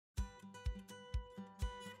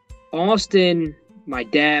Austin, my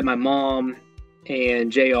dad, my mom,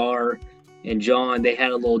 and JR and John, they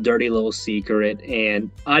had a little dirty little secret, and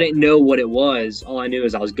I didn't know what it was. All I knew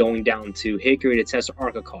is I was going down to Hickory to test an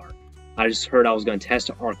ARCA car. I just heard I was going to test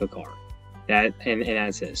an ARCA car. And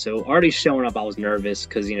that's it. So already showing up, I was nervous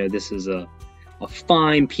because, this is a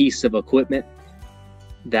fine piece of equipment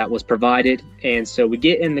that was provided. And so we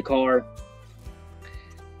get in the car.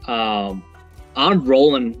 I'm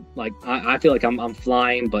rolling, like I feel like I'm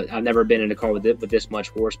flying, but I've never been in a car with this much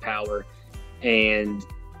horsepower. And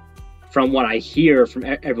from what I hear from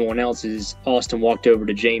everyone else is Austin walked over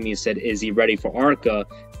to Jamie and said, "Is he ready for ARCA?"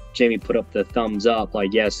 Jamie put up the thumbs up,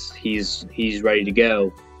 like, yes, he's ready to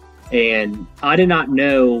go. And I did not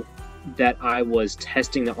know that I was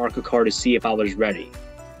testing the ARCA car to see if I was ready.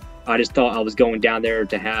 I just thought I was going down there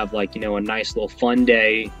to have, like, a nice little fun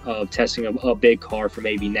day of testing a big car for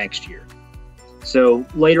maybe next year. So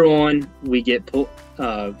later on, we get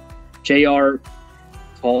JR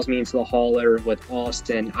calls me into the hauler with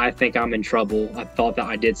Austin. I think I'm in trouble. I thought that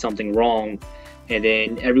I did something wrong. And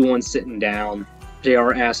then everyone's sitting down.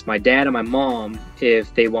 JR asked my dad and my mom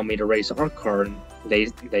if they want me to race our car. And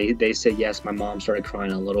they said yes. My mom started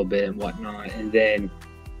crying a little bit and whatnot. And then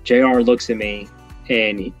JR looks at me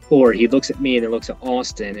he looks at me and then looks at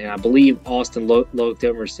Austin. And I believe Austin looked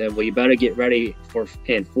over and said, "Well, you better get ready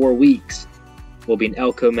in 4 weeks. We'll be in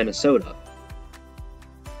Elko, Minnesota."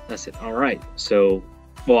 I said, "All right." So,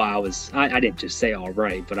 well, I didn't just say all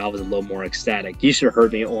right, but I was a little more ecstatic. You should have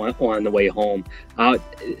heard me on the way home.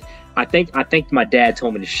 I think my dad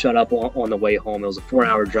told me to shut up on the way home. It was a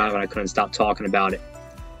 4-hour drive and I couldn't stop talking about it.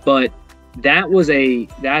 But that's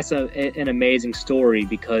an amazing story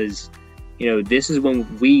because, this is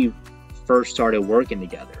when we first started working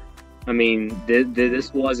together. I mean,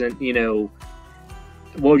 this wasn't,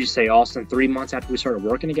 what would you say, Austin, 3 months after we started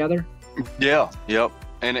working together? Yeah. Yep.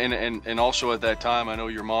 And also at that time, I know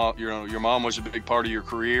your mom was a big part of your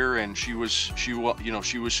career, and she was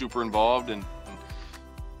super involved, and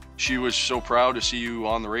she was so proud to see you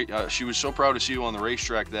on the she was so proud to see you on the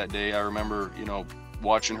racetrack that day. I remember,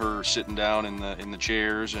 watching her sitting down in the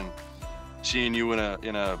chairs and seeing you in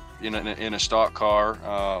a stock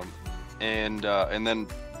car, and then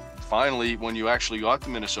finally when you actually got to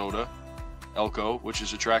Minnesota, Elko, which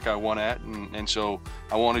is a track I won at, and so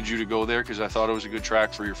I wanted you to go there because I thought it was a good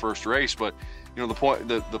track for your first race. But the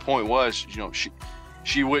point was,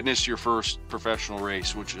 she witnessed your first professional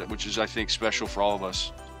race, which is I think special for all of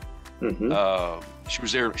us. Mm-hmm. She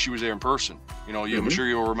was there in person. I'm sure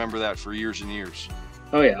you'll remember that for years and years.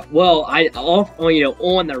 Oh yeah. Well,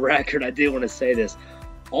 on the record, I do want to say this.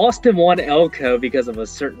 Austin won Elko because of a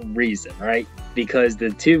certain reason, right? Because the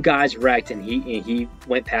two guys wrecked and he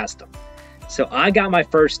went past them. So I got my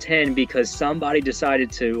first 10 because somebody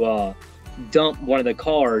decided to dump one of the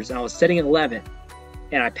cars, and I was sitting in 11th,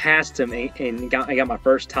 and I passed him and I got my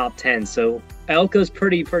first top 10. So Elko's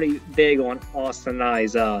pretty big on Austin and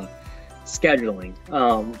I's scheduling.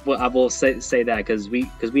 Well, I will say that because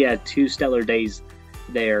we had 2 stellar days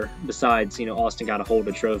there. Besides, Austin got a hold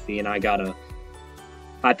of the trophy, and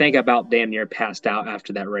I think about damn near passed out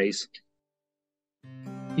after that race.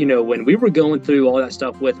 When we were going through all that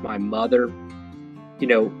stuff with my mother,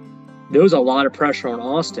 there was a lot of pressure on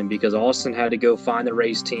Austin because Austin had to go find the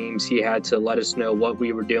race teams. He had to let us know what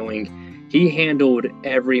we were doing. He handled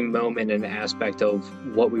every moment and aspect of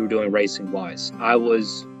what we were doing racing wise. I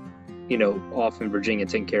was, off in Virginia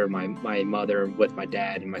taking care of my mother with my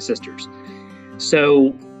dad and my sisters.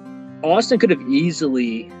 So Austin could have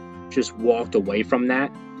easily just walked away from that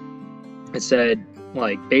and said,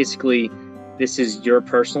 like, basically, this is your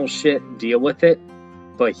personal shit, deal with it.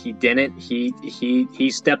 But he didn't.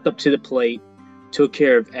 He stepped up to the plate, took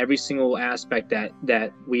care of every single aspect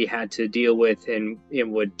that we had to deal with, and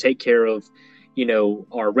would take care of,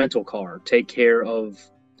 our rental car, take care of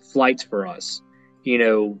flights for us,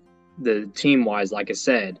 the team wise, like I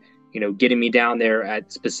said, getting me down there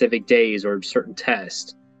at specific days or certain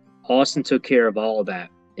tests. Austin took care of all of that.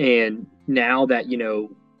 And now that,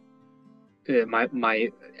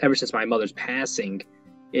 ever since my mother's passing,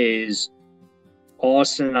 is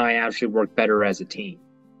Austin and I actually work better as a team,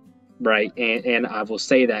 right? And I will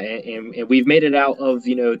say that, and we've made it out of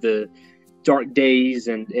the dark days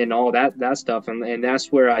and all that stuff, and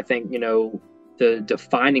that's where I think the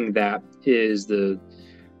defining that is the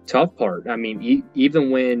tough part. I mean, even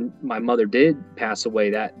when my mother did pass away,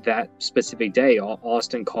 that specific day,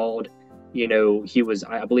 Austin called.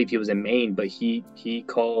 I believe he was in Maine, but he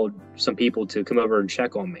called some people to come over and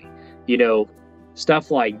check on me,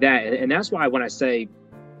 stuff like that. And that's why when I say,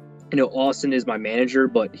 Austin is my manager,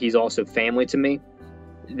 but he's also family to me,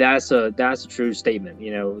 That's a true statement.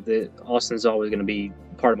 You know, Austin's always going to be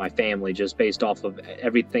part of my family, just based off of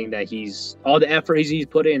everything that all the effort he's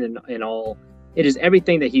put in, and all. It is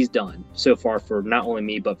everything that he's done so far for not only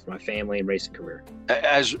me but for my family and racing career.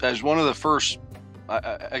 As one of the first,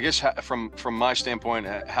 I guess from my standpoint,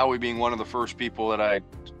 Howie being one of the first people that I,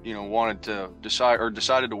 wanted to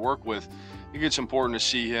decided to work with, I think it's important to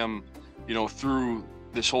see him, through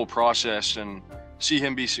this whole process and see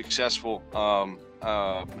him be successful.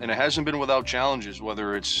 And it hasn't been without challenges,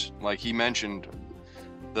 whether it's, like he mentioned,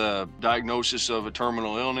 the diagnosis of a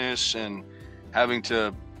terminal illness and having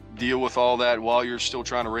to deal with all that while you're still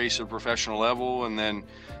trying to race at a professional level, and then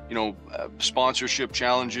sponsorship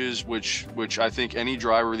challenges, which I think any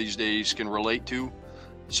driver these days can relate to.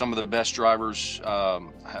 Some of the best drivers are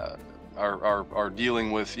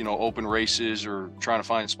dealing with open races or trying to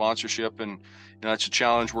find sponsorship, and it's a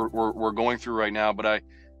challenge we're going through right now. But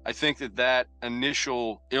I think that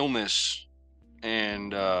initial illness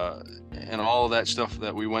and all of that stuff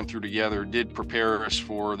that we went through together did prepare us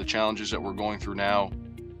for the challenges that we're going through now.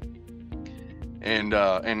 And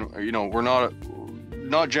we're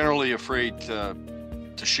not generally afraid to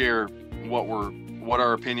share what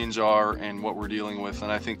our opinions are and what we're dealing with,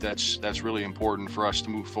 and I think that's really important for us to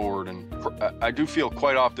move forward. And I do feel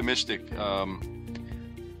quite optimistic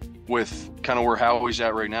with kind of where Howie's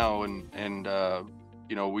at right now, and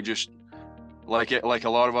we just like a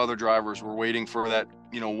lot of other drivers, we're waiting for that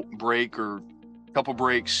break or couple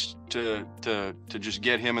breaks to just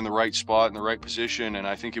get him in the right spot, in the right position. And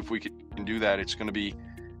I think if we can do that, it's going to be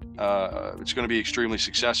extremely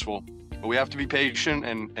successful. But we have to be patient,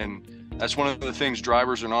 and that's one of the things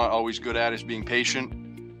drivers are not always good at, is being patient.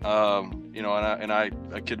 And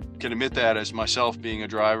I could admit that as myself, being a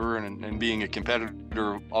driver and being a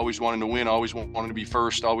competitor, always wanting to win, always wanting to be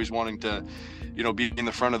first, always wanting to be in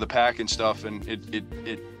the front of the pack and stuff. And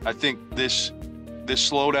I think this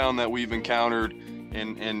slowdown that we've encountered,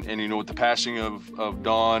 and with the passing of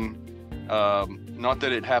Don, not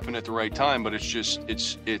that it happened at the right time, but it's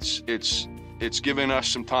given us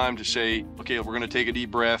some time to say, okay, we're going to take a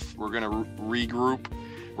deep breath, we're going to regroup,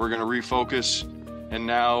 we're going to refocus, and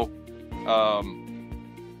now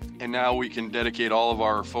we can dedicate all of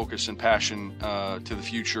our focus and passion to the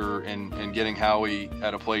future and getting Howie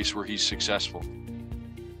at a place where he's successful.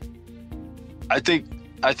 I think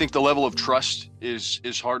the level of trust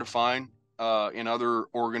is hard to find in other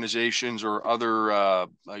organizations or other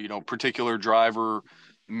particular driver,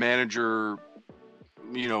 manager,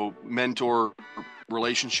 mentor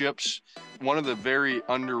relationships. One of the very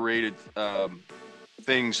underrated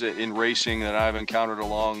things in racing that I've encountered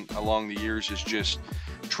along the years is just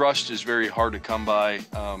trust is very hard to come by.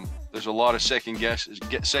 There's a lot of second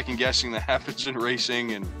guessing that happens in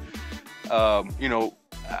racing, and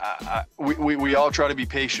we all try to be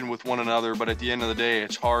patient with one another, but at the end of the day,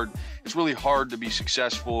 it's really hard to be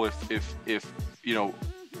successful if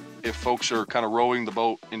folks are kind of rowing the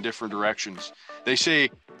boat in different directions. They say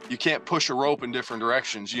you can't push a rope in different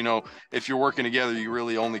directions. If you're working together, you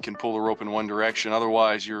really only can pull the rope in one direction.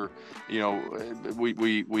 Otherwise, it's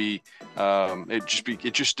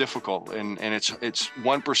just difficult. And it's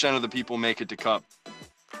 1% of the people make it to Cup,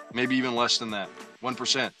 maybe even less than that,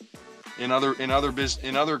 1%. In other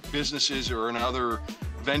businesses or in other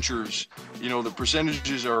ventures, the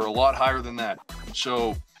percentages are a lot higher than that.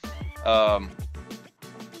 So,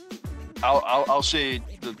 I'll say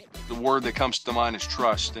the word that comes to mind is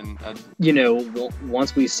trust. And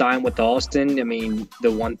once we sign with Austin, I mean,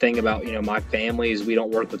 the one thing about my family is we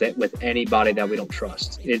don't work with anybody that we don't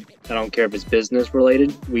trust. I don't care if it's business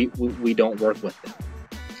related. We don't work with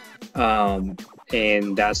them.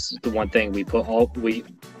 And that's the one thing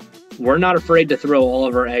we're not afraid to throw all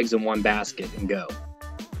of our eggs in one basket and go,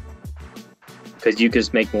 because you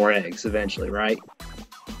just make more eggs eventually, right?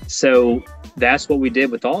 So that's what we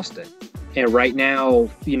did with Austin. And right now,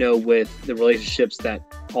 with the relationships that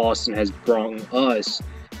Austin has brought us,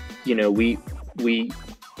 we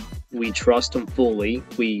trust him fully.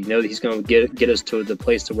 We know that he's going to get us to the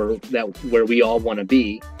place where we all want to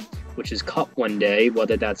be, which is Cup one day,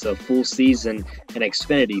 whether that's a full season in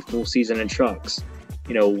Xfinity, full season in trucks.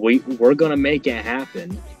 We're going to make it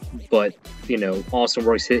happen, but, Austin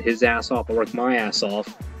works his ass off, I work my ass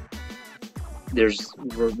off.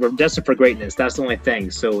 We're destined for greatness. That's the only thing.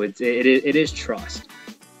 So it is trust.